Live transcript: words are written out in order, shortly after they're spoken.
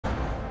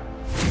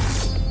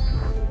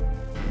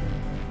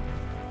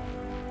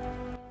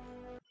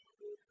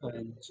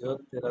जो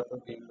तेरा तो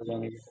गेम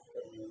बजाने के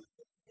चक्कर में।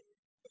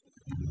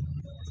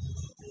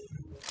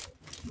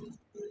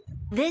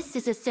 This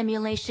is a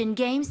simulation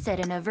game set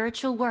in a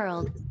virtual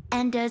world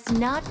and does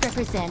not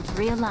represent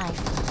real life.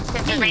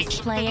 Please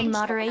play in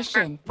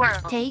moderation,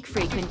 take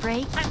frequent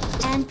breaks,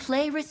 and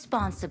play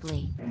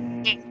responsibly.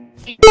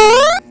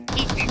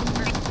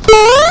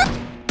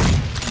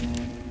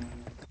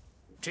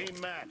 Team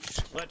match,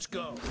 let's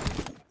go.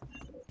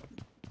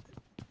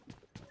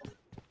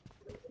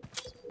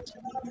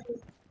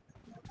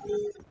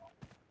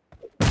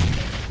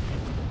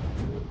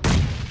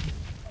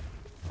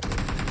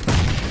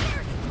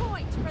 First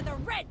point for the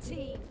red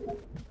team.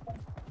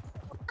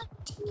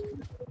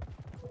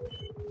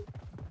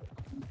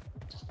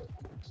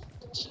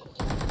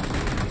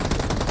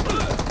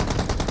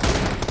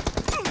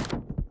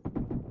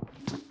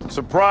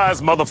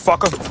 Surprise,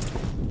 motherfucker.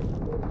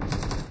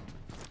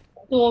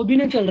 तो अभी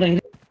ना चल रहे हैं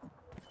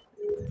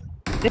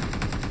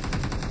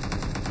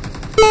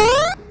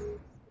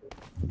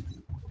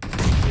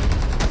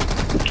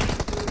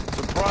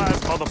Surprise,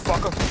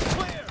 motherfucker.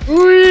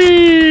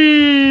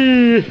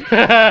 उई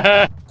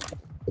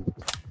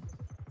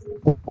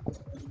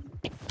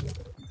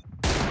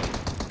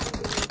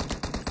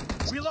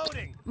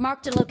Reloading.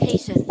 Marked a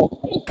location.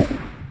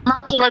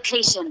 Marked a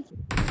location.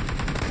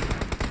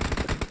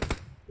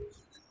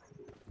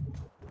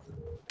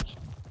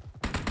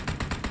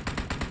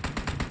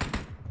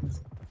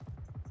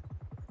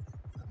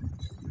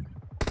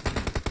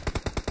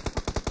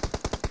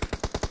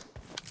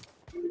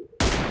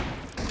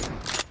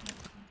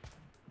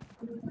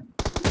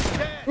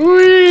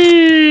 उई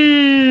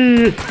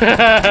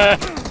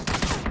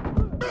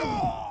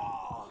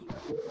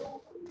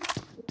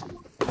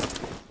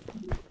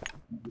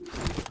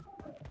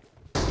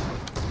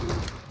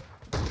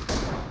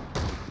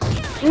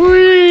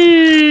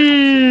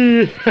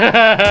उई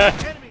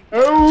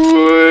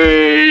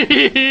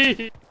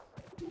उई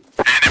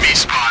Enemy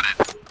spotted.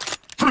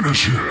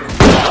 Finish him.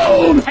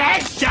 Boom!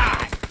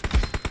 Headshot!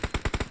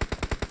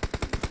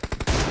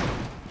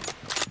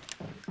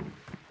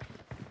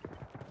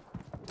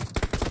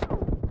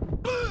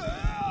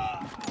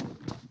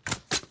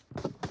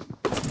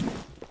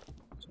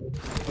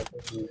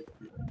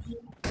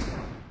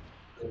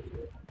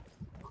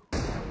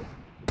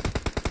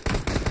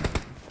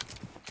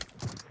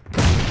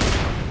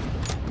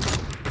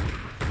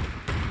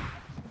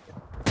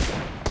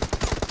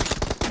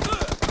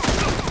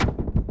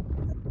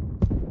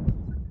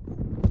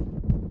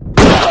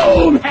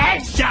 Boom!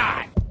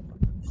 Headshot!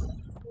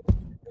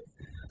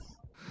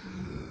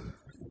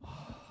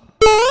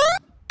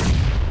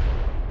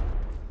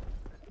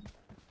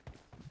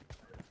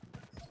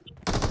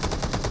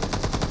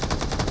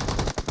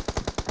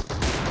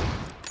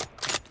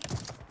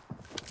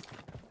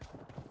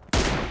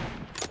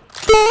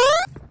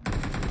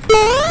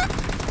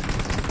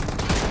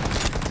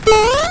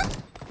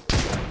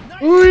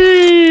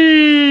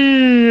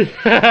 Uy!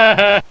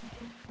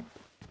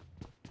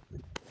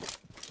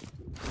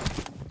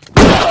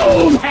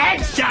 Boom!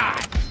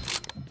 Headshot!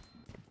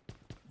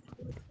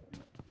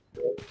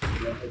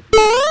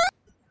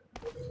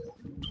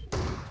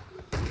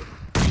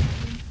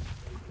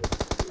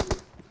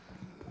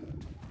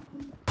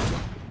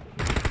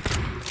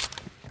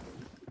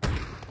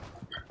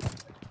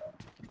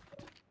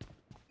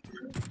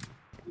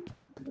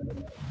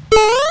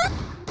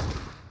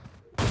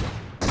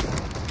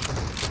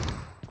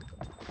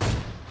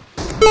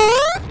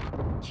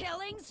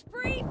 Killing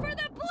spree for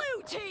the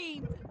blue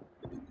team.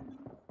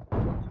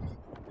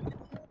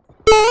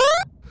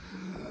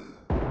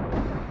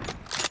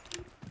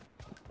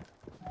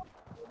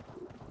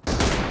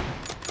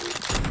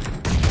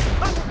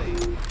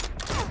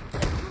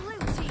 The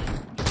blue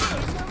team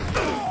is over.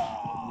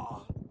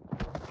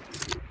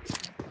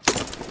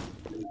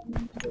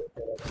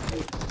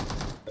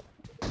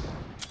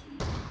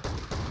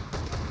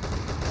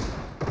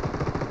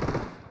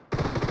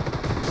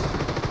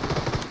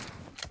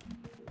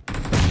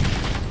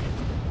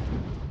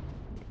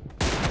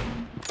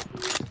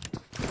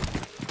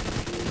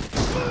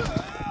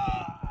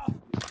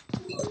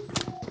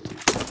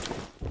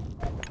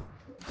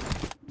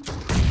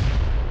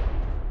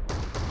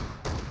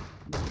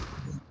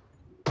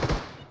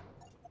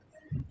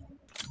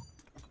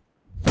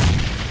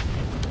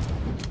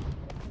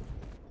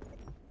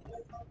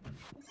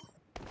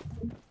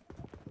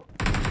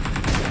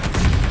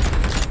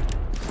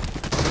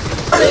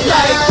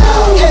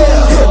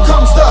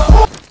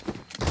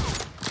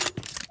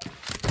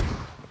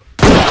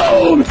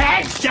 Boom!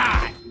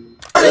 Headshot!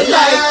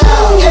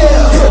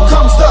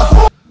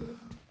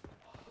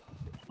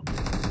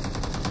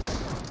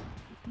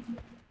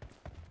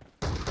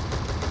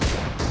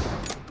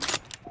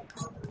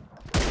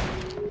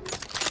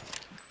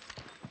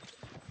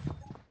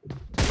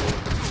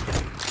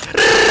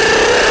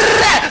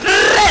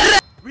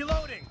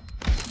 Reloading.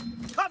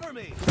 Cover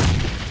me.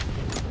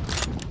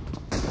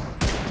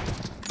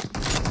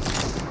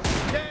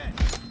 Dead.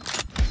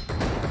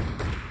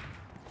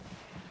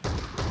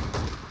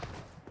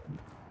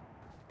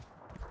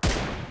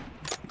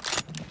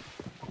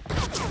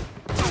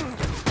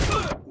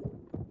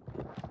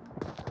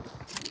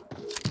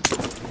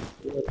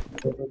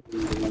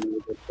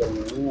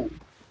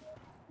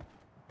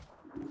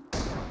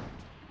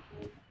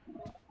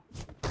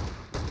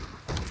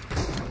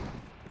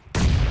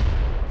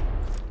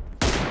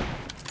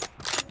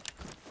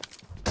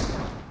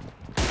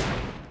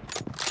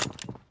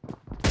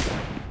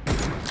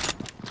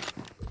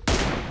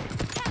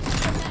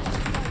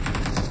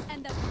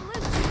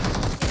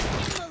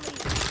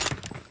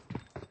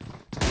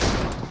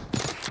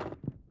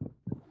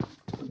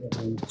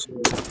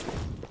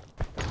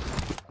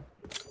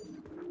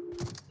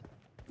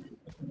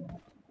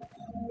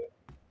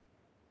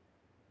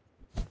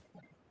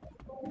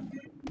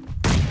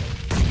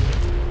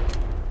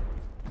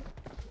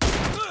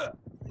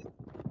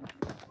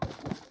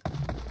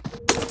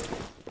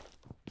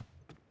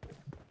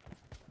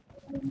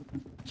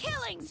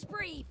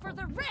 spree for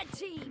the red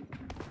team!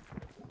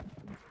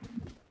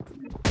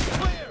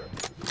 Clear!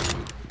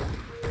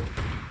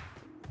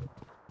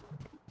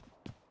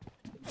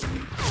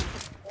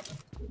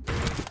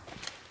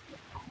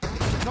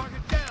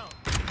 Target down!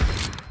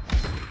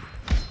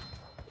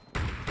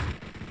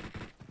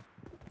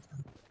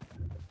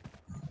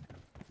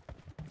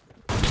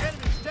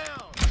 Enemy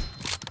down!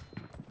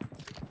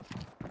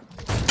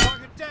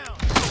 Target down!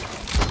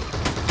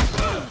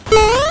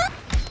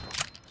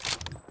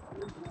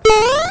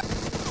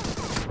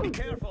 Be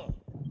careful!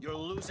 You're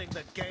losing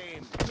the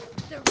game!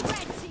 The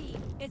red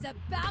team is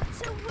about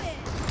to win!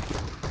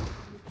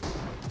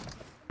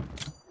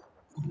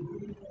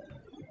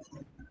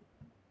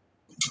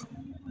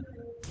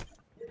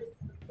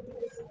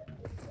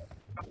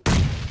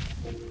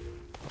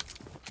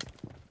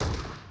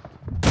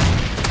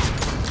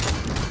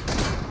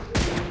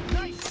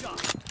 Nice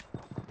shot!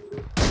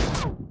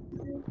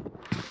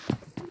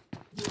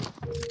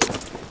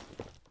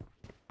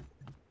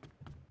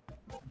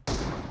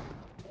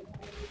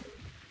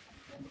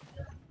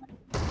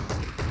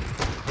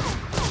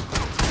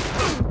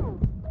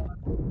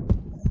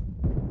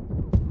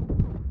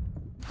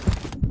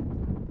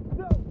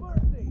 No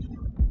mercy!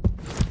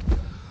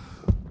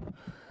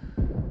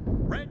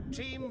 Red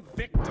team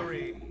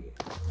victory!